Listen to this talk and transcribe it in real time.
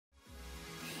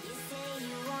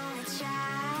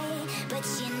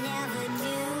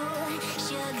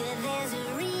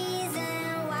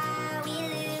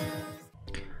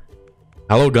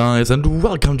Hello guys and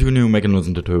welcome to a new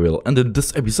mechanism tutorial, and in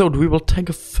this episode we will take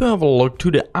a further look to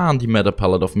the Antimatter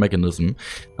Pellet of Mechanism.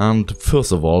 And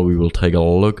first of all we will take a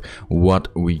look what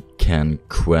we can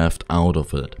craft out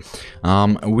of it.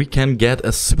 We can get a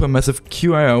supermassive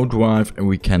QIO drive, and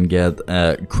we can get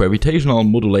a gravitational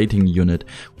modulating unit,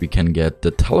 we can get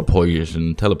the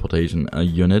teleportation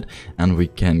unit, and we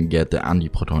can get the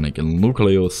antiprotonic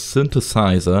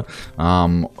nucleosynthesizer.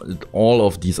 All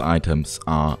of these items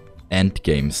are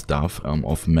endgame stuff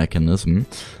of Mechanism,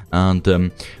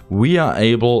 and we are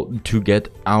able to get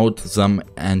out some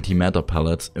antimatter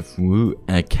pellets through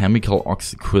a chemical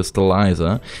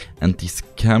oxycrystallizer, and this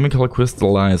chemical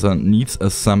crystallizer needs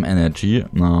some energy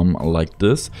like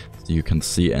this. So you can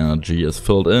see energy is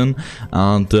filled in,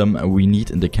 and we need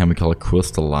in the chemical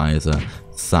crystallizer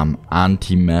some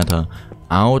antimatter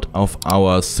out of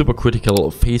our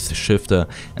supercritical phase shifter,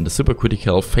 and the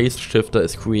supercritical phase shifter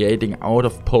is creating out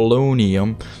of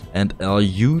polonium and a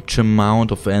huge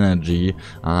amount of energy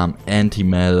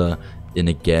antimatter in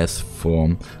a gas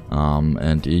form,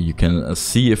 and you can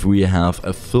see if we have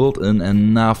filled in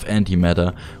enough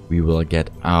antimatter, we will get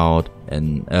out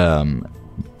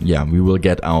we will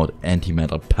get out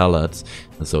antimatter pellets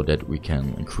so that we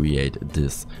can create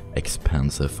these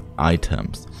expensive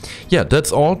items. Yeah,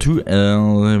 that's all to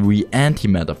the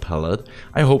antimatter pellet.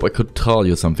 I hope I could tell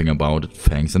you something about it.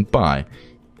 Thanks and bye.